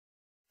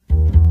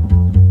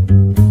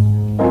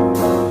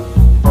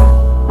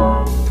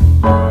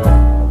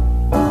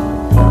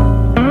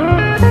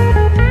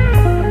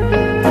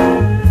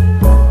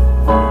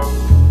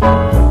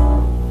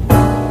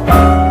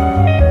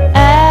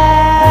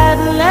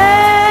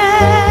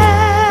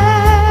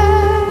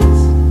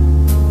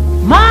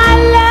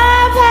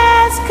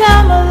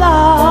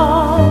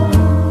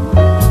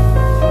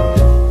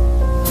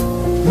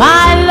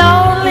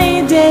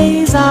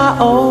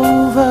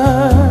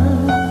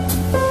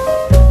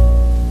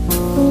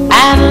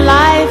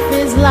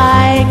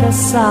a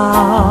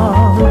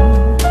song.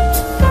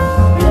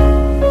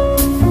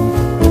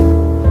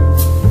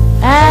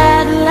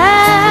 At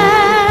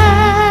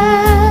last,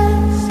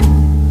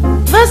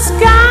 the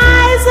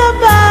skies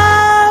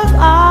above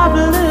are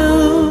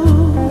blue.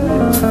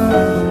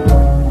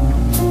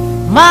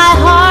 My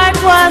heart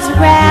was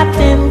wrapped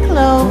in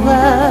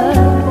clover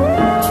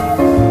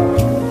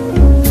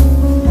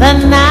the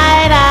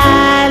night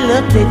I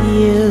looked at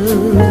you.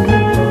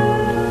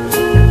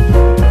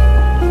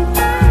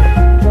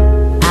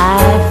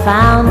 I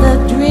found a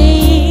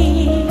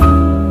dream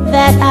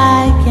that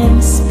I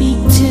can speak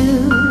to,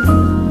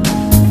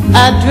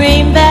 a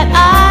dream that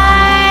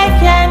I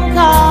can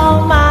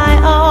call my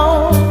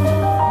own.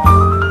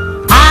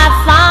 I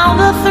found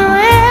a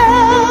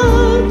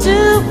thrill to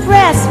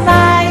press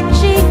my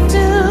cheek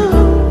to,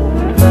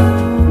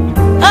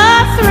 a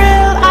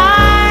thrill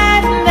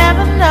I've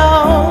never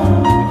known.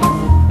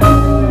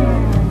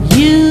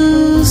 You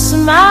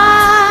smiled,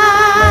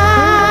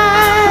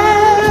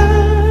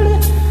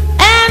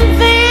 and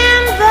then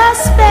the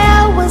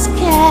spell was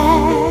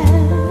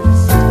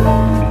cast,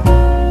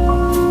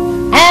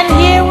 and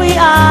here we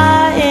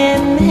are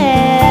in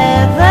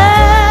heaven,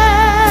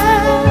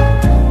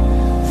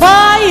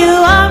 for you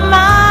are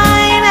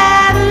mine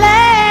at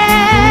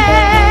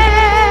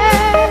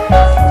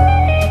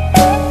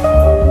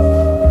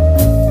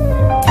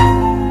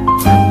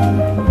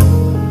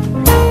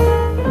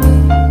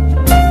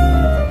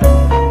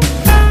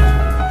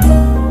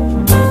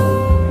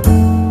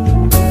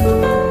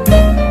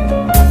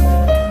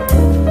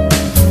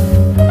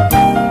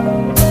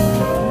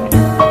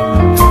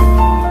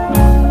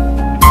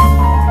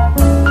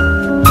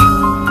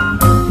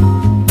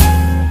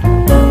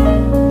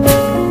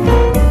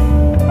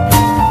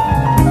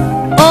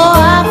Oh,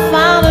 I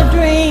found a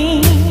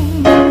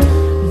dream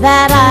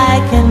that I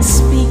can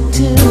speak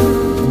to,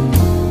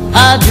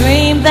 a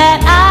dream that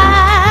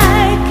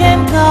I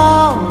can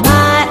call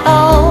my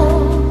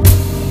own.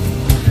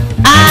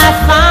 I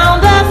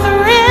found a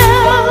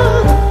thrill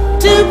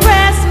to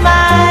press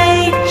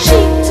my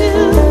cheek to,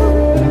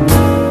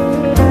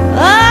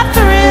 a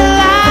thrill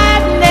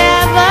I've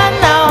never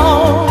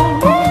known.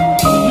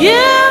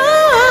 You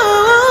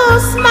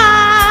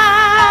smiled,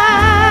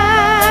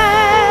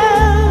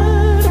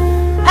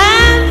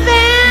 and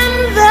then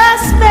the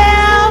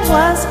spell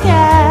was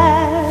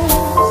cast,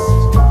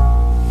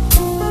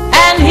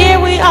 and here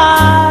we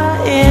are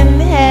in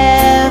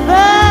heaven,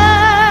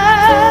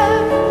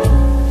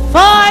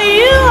 for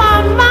you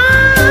are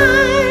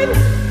mine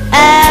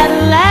at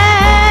last.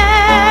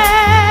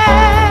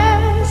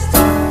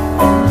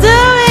 Do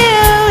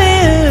you?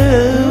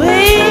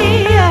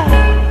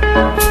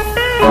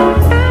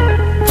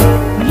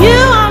 You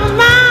are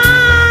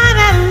mine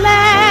at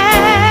last,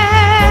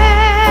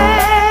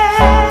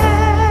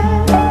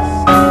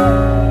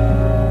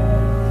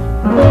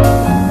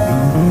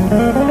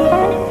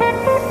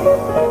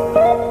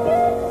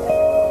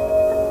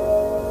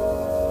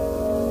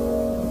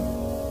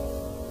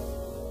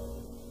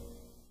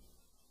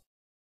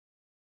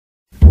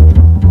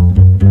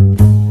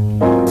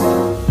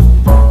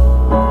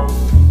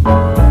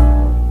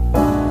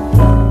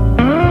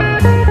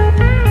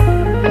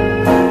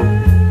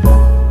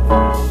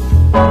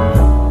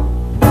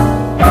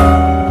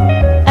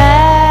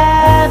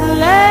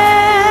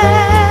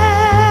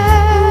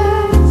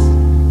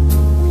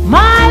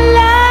 my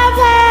love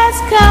has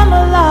come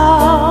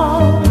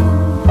along.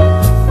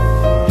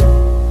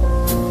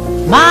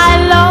 My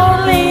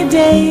lonely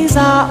days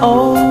are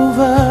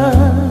over,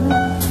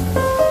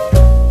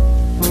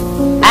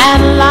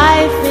 and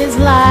life is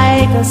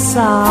like a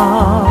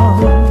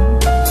song.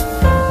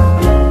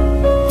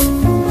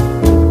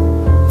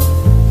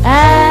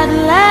 At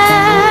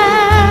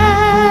last,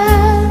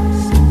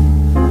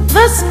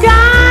 the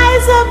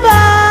skies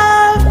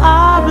above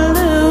are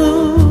blue.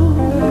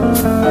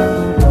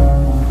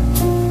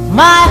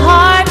 My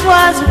heart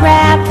was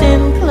wrapped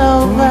in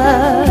clover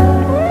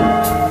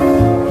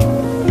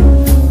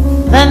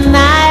the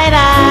night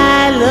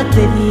I looked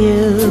at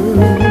you.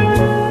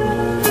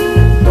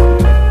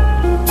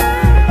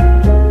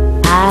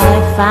 I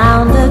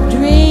found a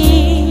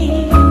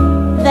dream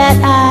that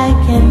I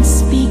can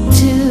speak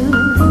to,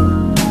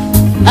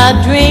 a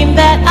dream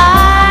that